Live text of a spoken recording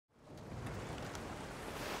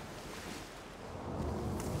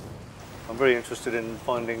very interested in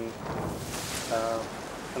finding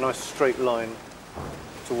a nice straight line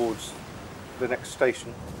towards the next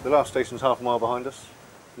station. The last station's half a mile behind us,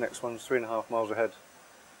 the next one's 3.5 miles ahead,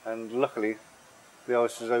 and luckily the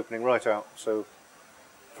ice is opening right out, so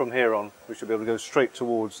from here on we should be able to go straight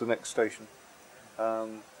towards the next station.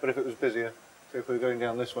 But if it was busier, so if we were going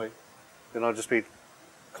down this way, then I'd just be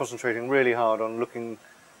concentrating really hard on looking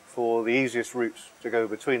for the easiest route to go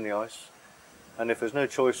between the ice, and if there's no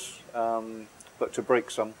choice but to brake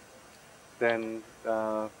some, then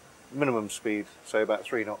minimum speed, say about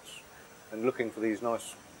 3 knots, and looking for these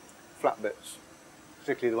nice flat bits,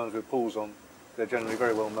 particularly the ones with pools on. They're generally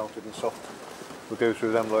very well melted and soft. We'll go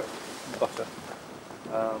through them like butter.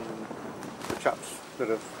 The chaps that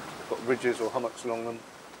have got ridges or hummocks along them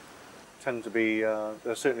tend to be,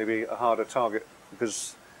 they'll certainly be a harder target,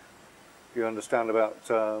 because you understand about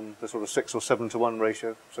the sort of 6 or 7 to 1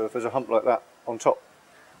 ratio. So if there's a hump like that on top,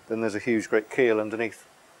 then there's a huge great keel underneath.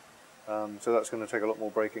 So that's going to take a lot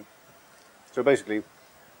more braking. So basically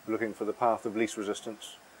looking for the path of least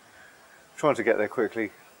resistance, trying to get there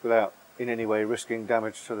quickly without in any way risking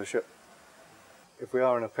damage to the ship. If we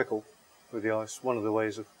are in a pickle with the ice, one of the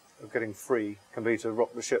ways of getting free can be to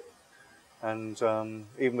rock the ship, and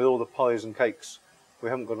even with all the pies and cakes, we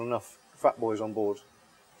haven't got enough fat boys on board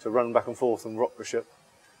to run back and forth and rock the ship.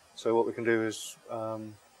 So what we can do is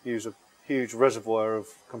use a huge reservoir of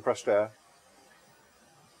compressed air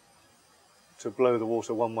to blow the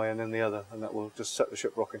water one way and then the other, and that will just set the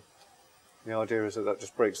ship rocking. The idea is that that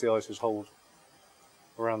just breaks the ice's hold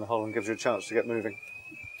around the hull and gives you a chance to get moving.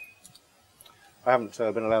 I haven't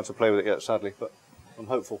been allowed to play with it yet, sadly, but I'm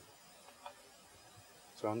hopeful.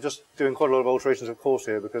 So I'm just doing quite a lot of alterations of course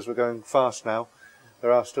here because we're going fast now.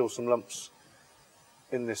 There are still some lumps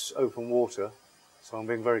in this open water, so I'm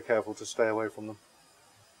being very careful to stay away from them.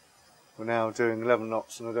 We're now doing 11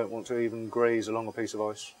 knots and I don't want to even graze along a piece of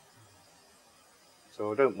ice.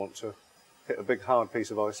 So I don't want to hit a big hard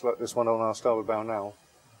piece of ice like this one on our starboard bow now.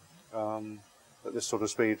 At this sort of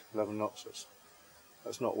speed, 11 knots,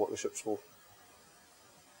 that's not what the ship's for.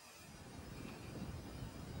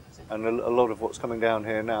 And a lot of what's coming down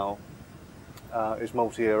here now is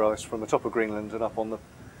multi-year ice from the top of Greenland and up on the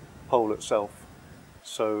pole itself.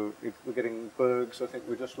 So we're getting bergs. I think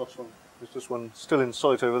we just lost one. There's just one still in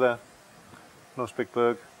sight over there. Nice big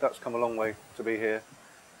berg. That's come a long way to be here,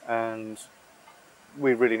 and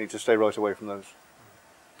we really need to stay right away from those.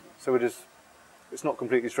 So it's not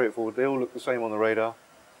completely straightforward. They all look the same on the radar.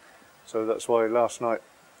 So that's why last night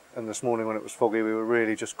and this morning when it was foggy, we were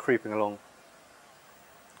really just creeping along.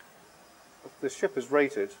 The ship is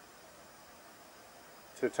rated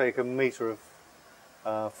to take 1 metre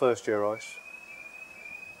of first year ice,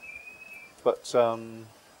 but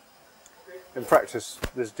in practice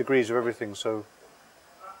there's degrees of everything, so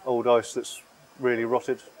old ice that's really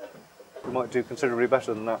rotted, we might do considerably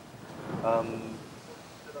better than that.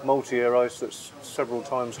 Multi-year ice that's several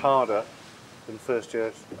times harder than first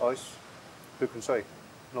year ice, who can say?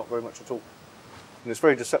 Not very much at all. And it's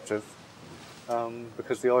very deceptive.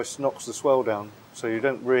 Because the ice knocks the swell down, so you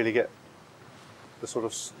don't really get the sort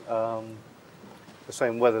of the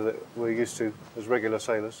same weather that we're used to as regular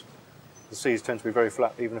sailors. The seas tend to be very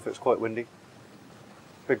flat, even if it's quite windy.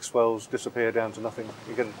 Big swells disappear down to nothing.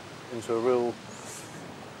 You get into a real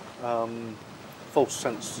false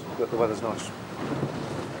sense that the weather's nice.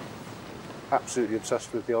 Absolutely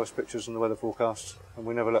obsessed with the ice pictures and the weather forecasts, and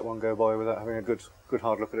we never let one go by without having a good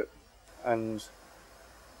hard look at it, and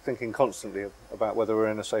thinking constantly about whether we're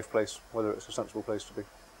in a safe place, whether it's a sensible place to be.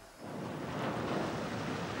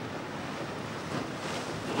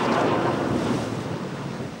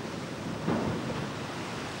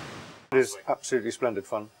 It is absolutely splendid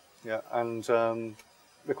fun, yeah, and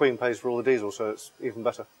the Queen pays for all the diesel, so it's even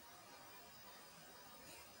better.